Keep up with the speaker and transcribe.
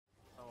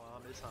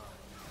上。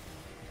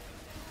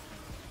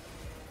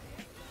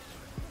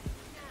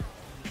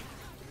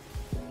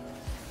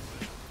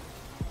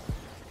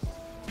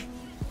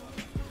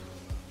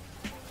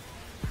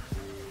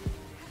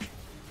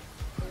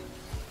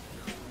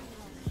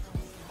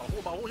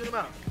保护兄弟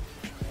们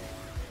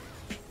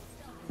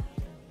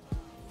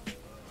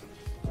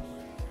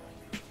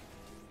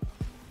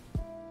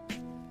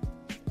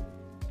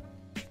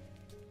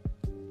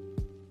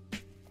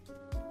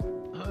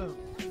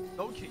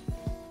！OK，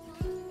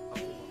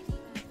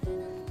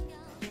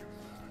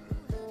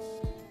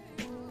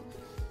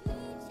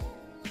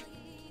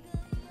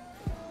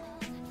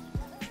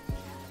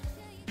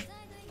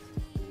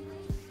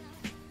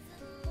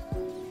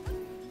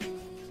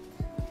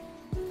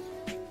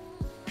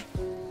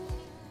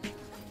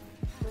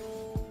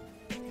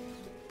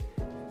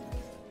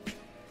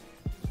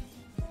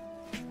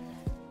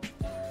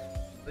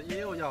 这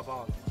也有哑巴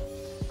了，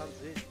他们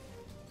直接，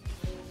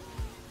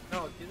然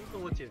后盯着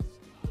我姐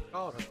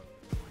搞他们，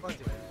乱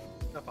进来，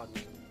再发出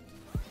去，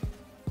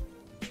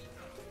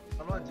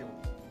他乱进我，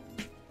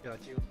给他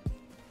进，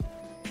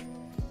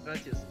跟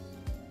他解释。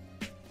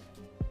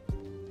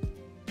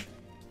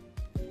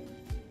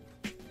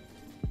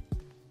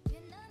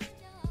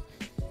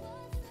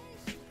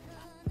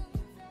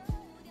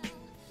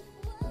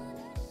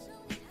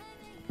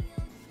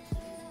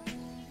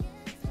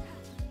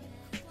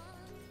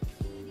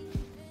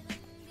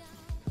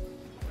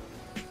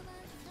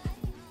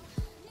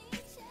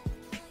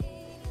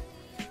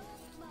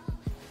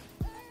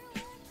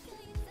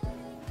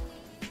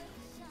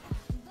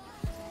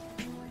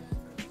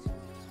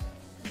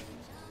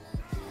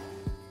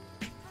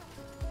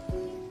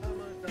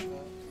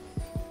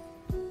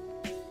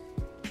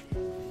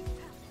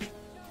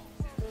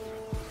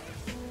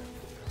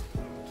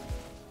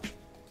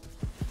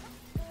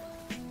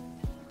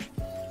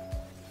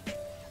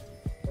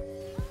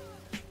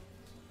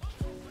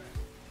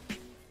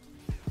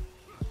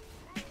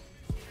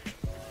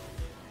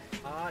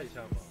拉一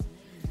下吧。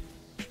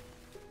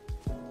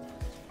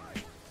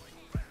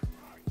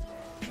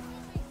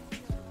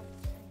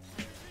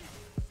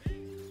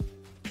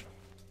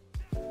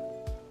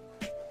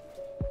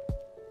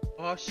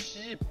啊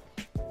西！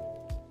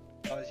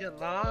啊，先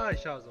拉一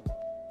下子嘛，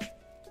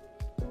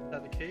带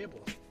着 cable。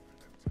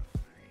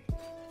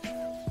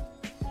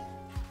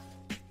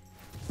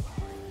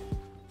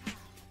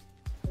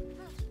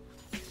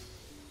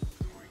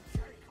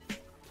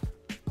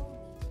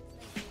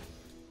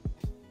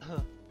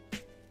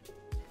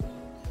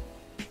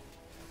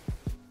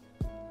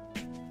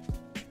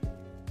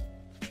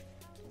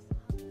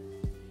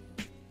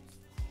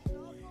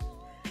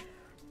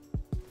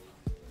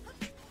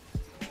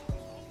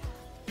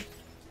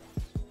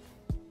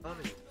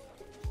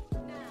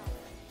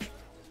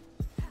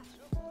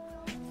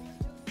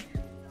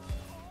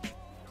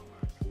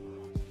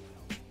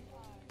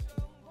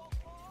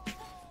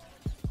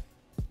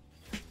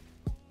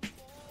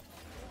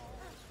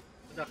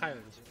这害人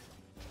精，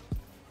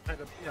害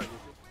个屁啊！你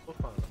都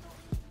反了。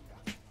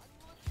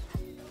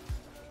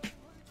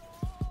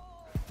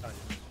大爷。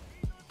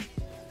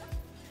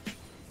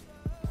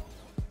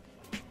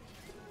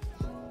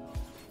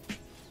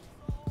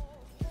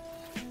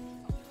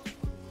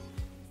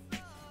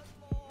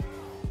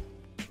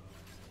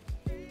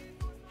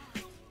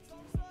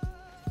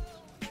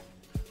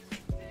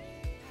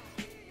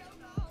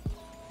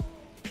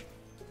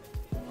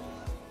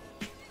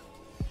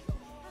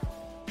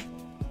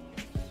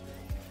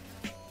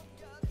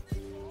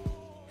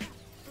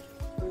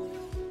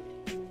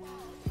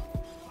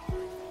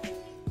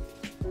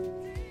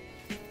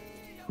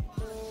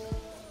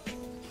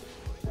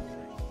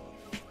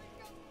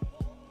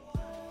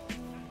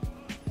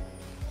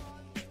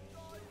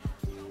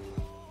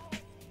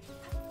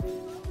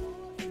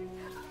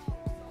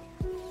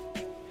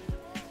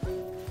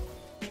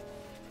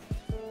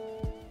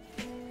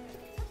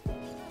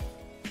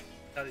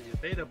他也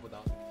背得不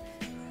到。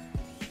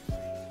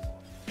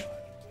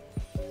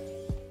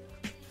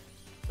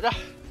不是。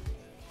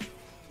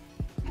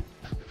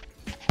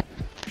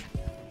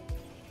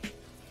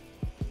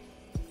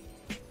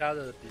家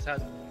的比赛。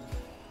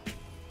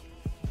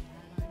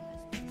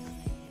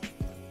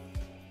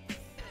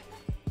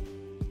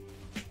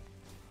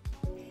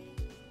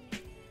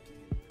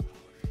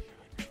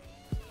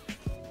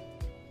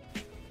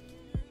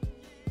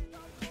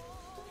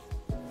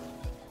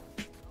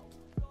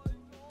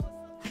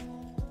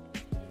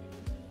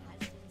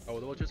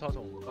我去操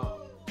宠啊，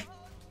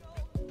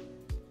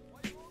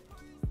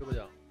对不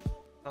讲，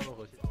上路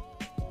核心，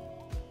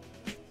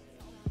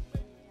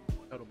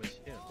下路没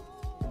线。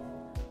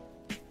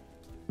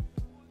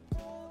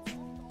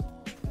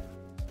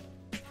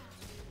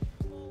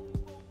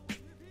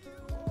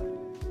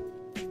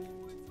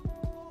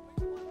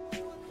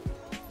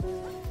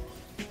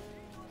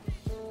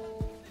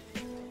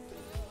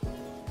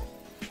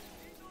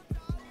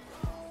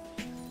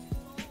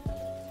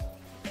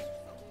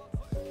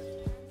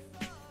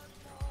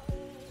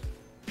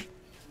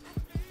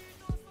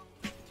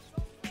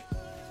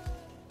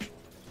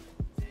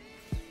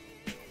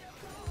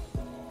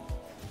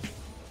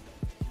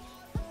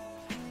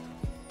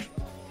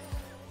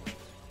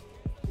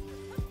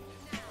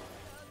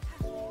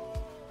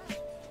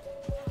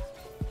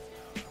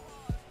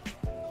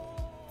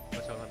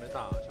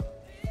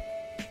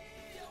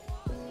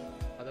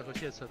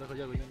铁车那个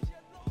有个印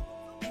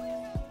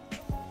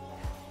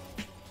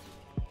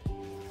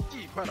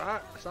记。快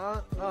来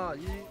！3、2、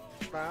1，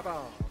来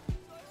吧！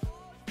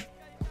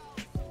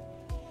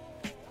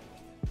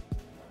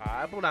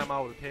还不来吗？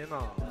我的天哪！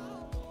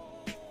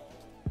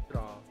是的。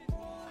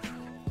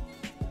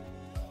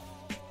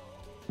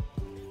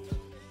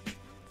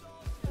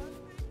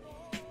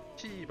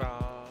气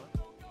吧！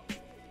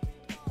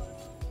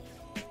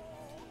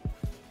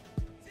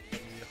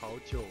你好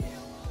久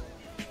啊！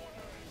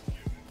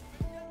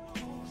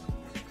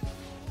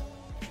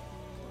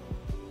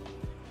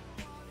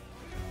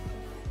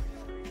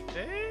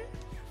哎。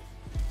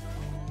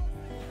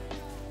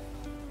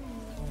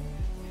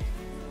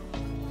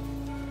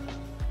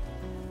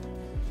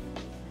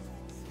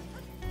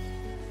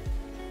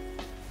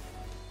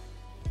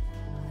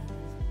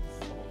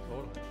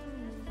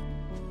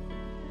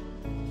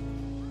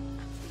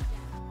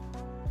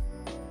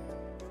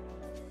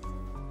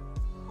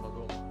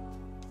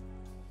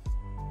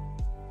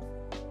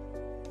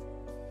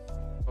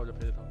我就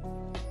陪着他。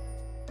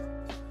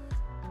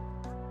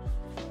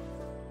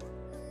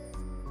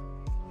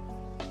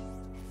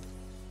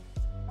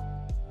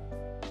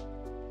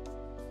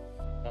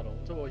打龙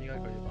这波应该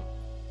可以吧？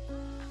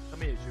他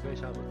们也具备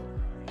下不头。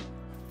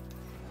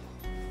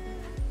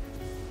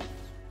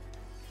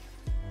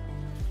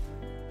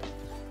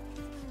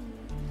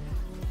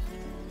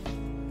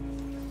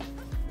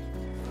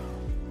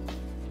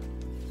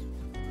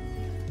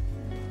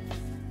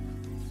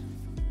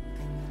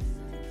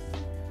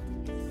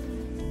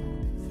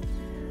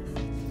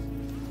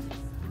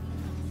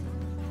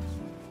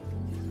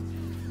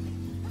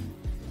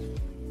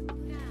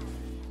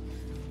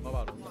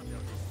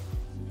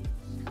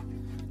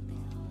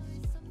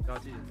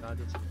大家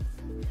就起。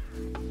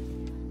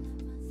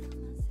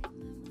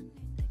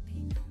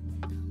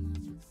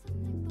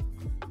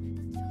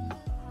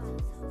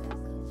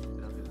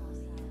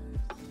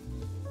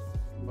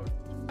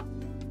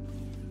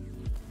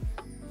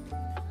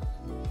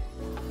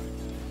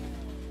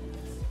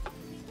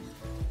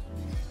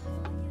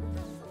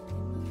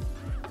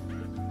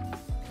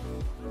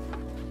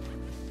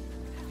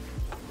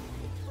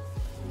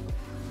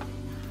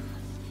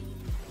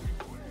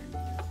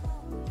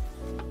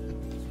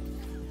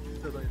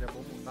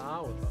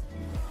我操！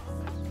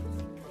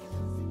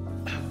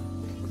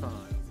不上来，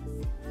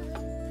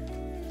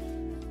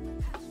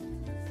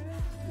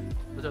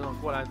这种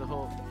过来之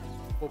后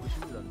过不去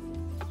了。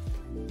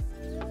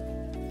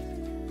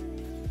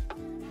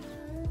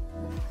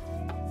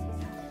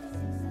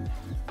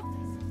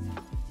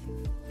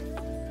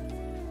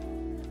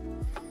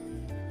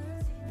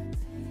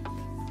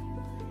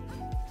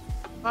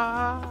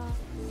啊！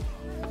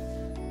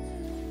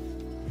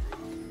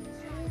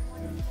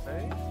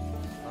哎，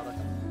拿了。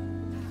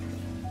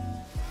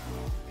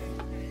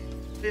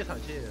非常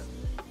谢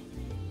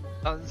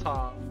单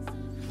插。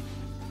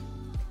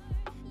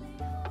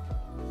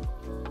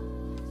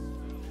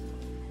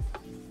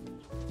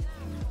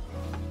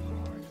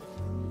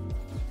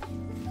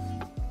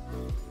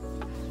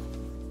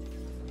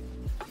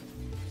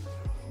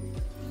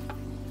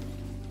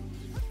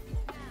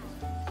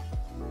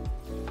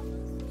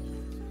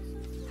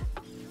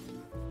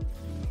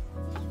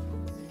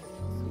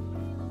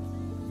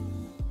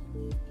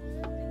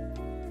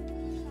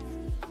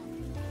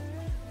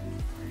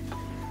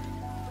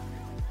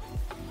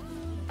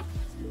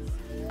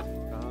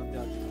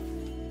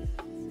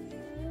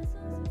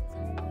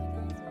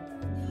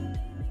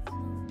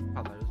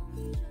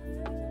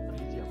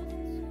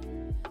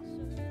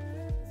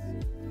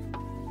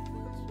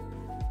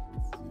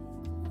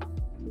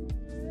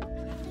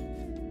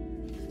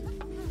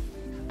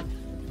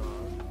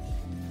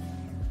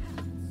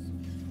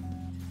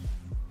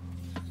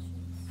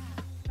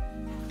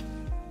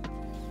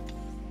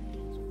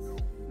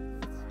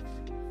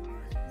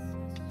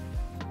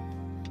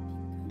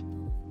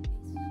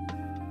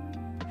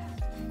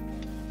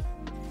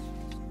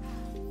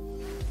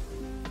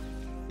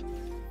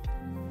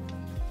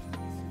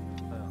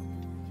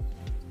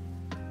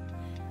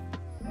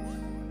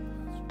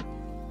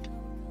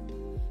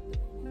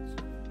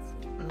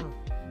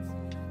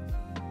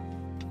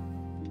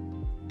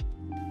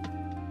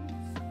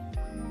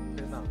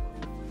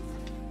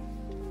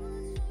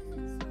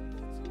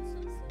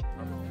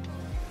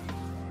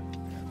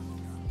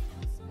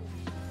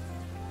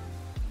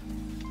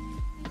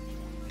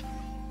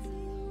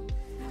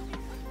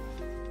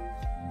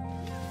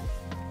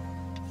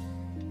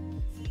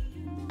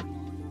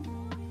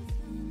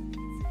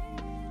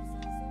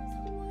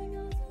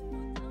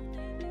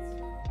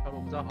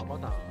不知道好不好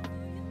打，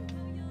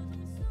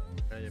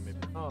也没必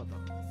要打。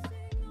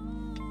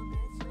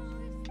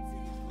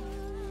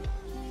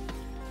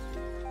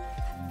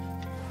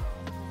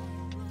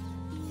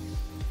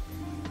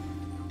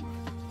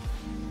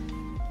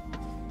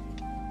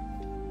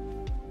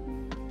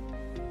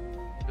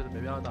觉得没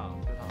必要打，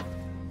就他。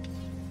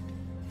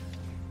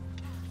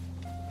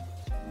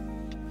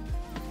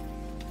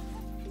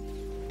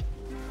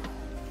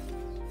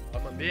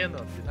版本变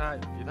了，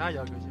比他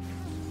要更新。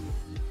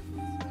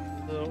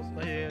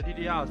那些莉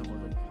莉娅什么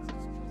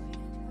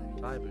的，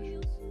啥也不学。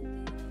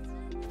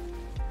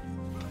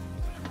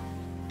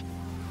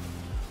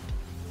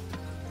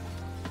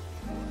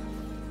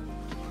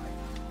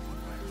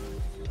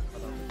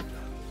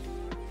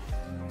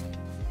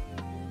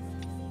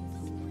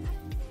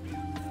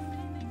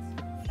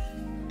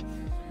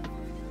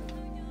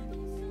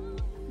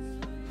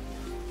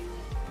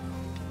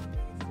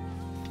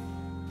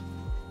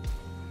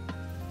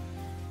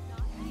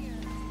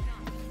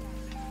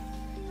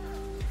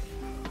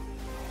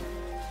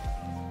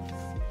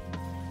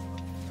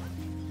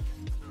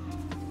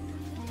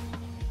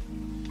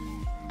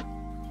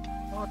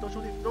啊，都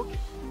兄弟都给。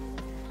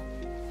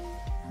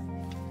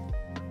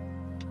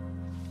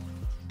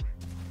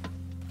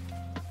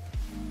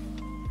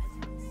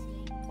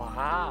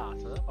哇，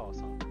真好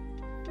上。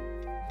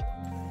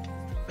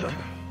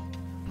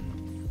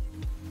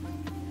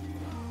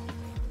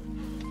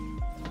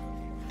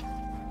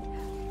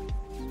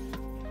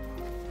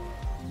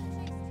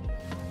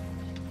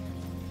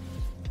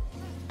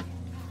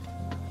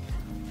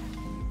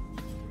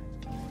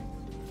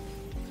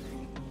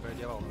可以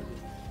接吧，我估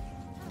计。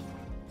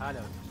太了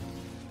解。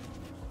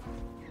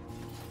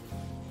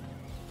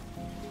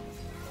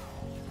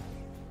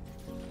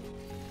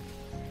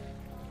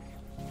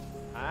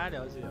太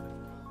了解了。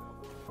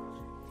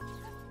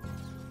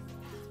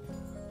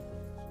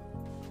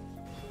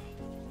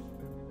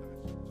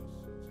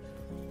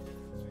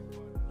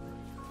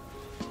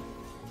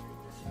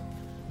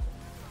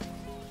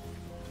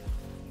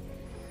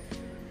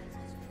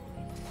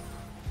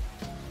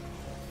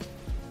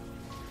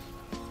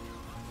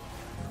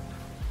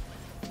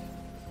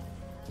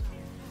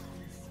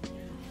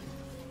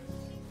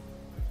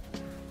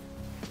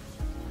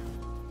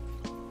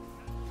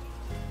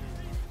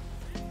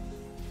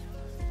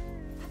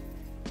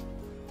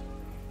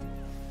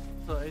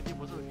这 AD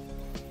不是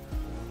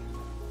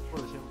或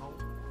者先锋。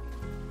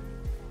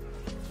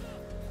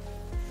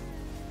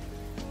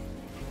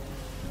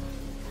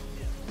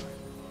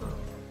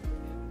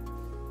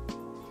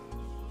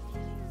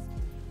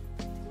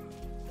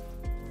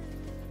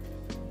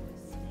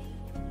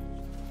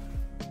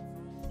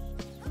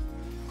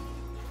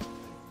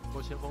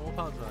我先锋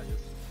放出来就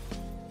是。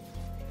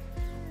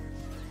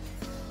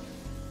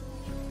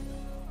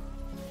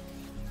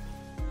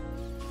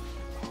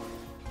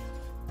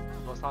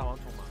说撒谎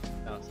冲嘛，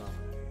打上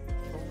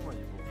冲了一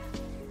波。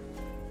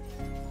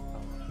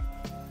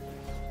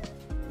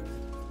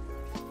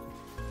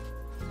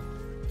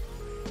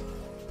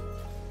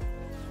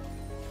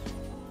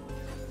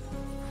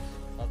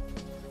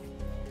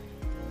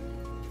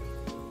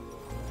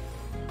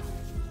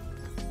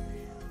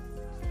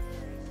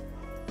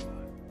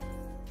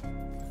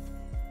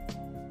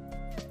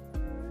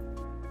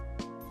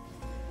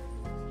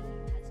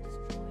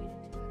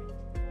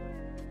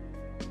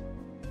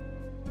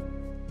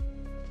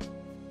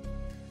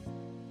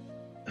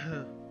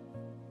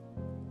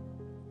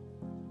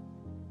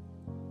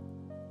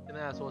现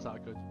在说啥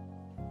科技？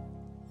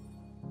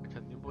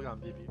肯定不敢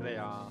BB 了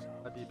呀！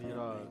他 BB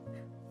了，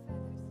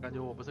感觉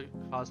我不是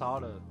发烧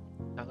了，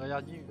两个要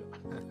硬的。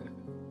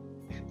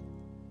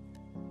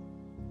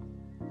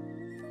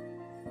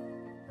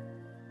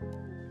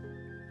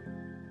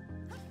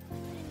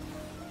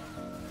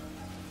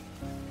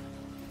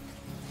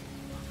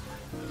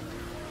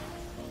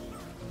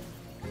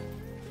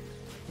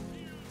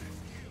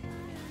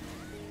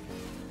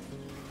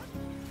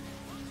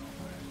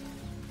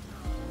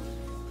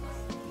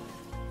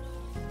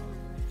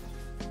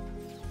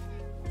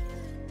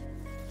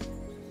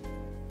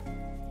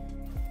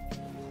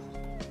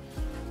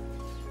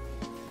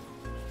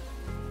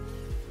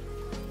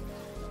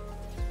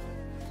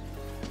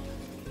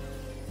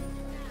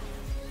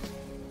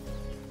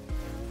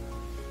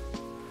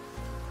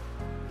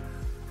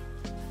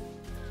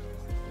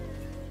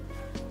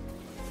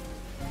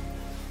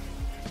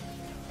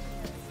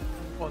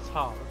我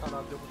操！我看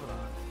他丢不出来，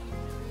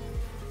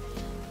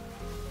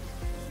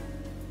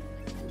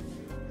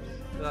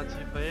被他击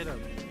飞了。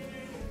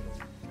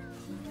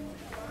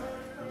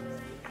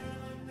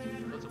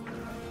这怎么？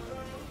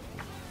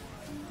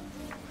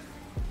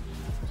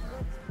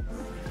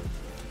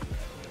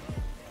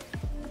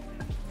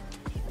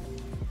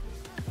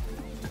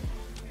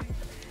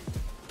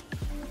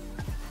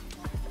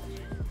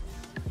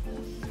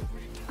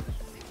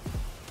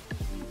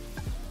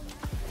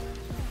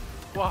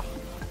哇！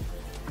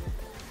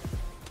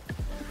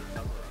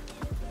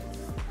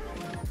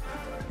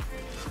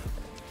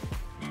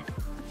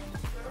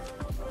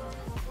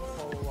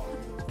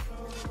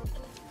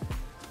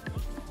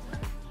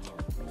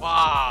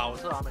哇！我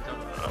这阿美交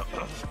流。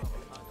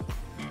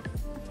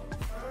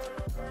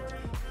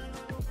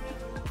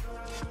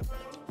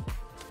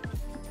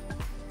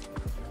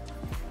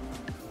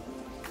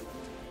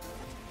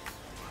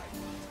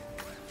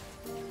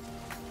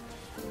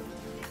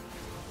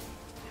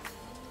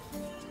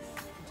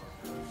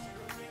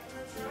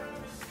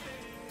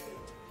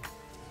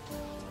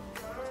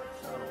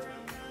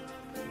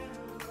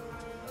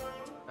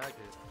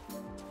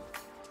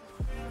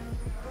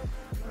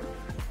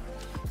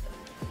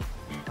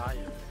打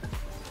野。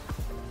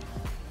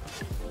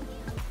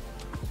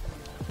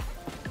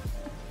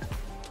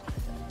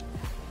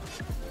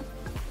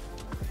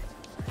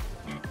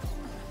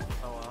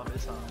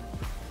上。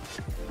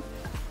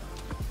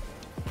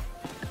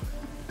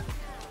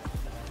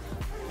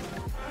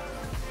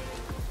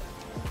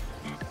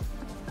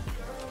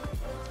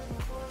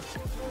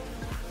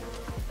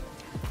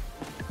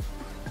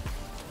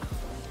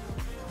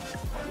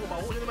保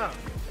护兄弟们！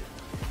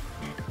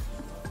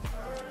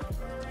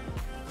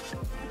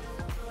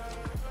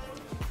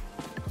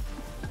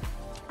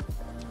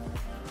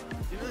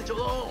敌人球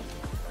动！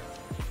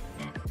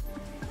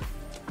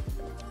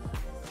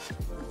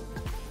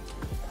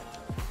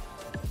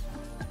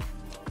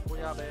攻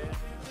压呗！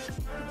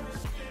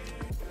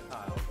哎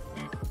呦！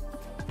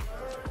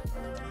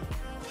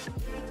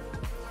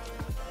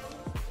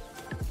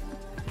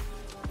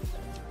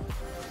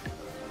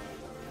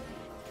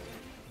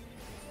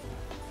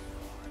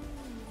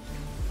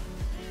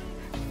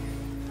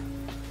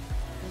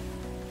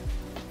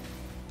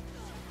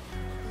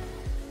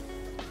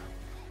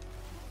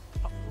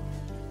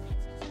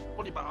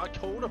你把他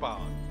抠了吧！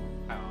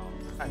哎呀，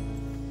太……然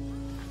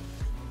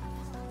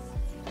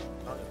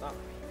后有大，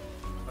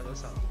然后有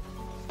闪，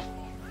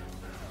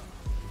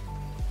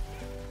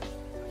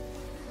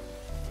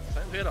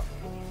闪推了，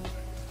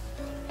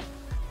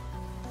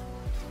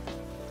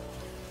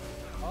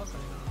好闪！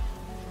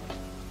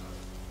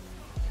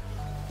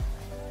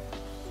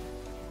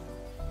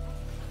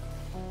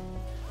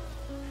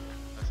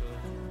还是。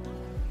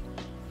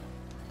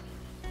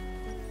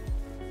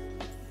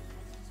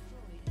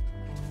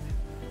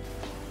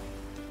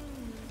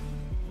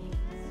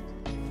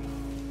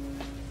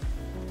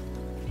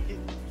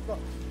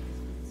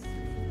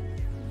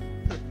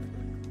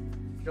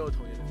又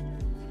同意了。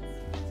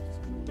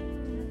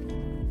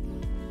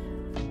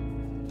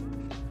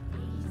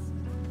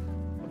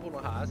布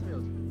隆还是没有。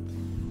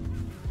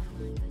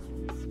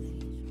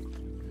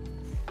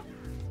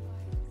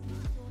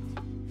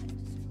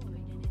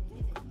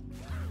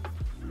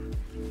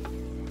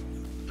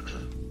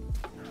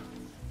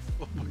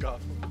我不干。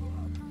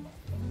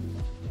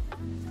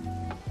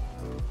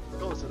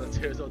够是能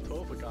接受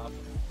托福干，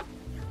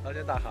而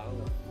且打韩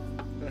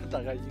文，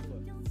大概英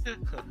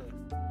文。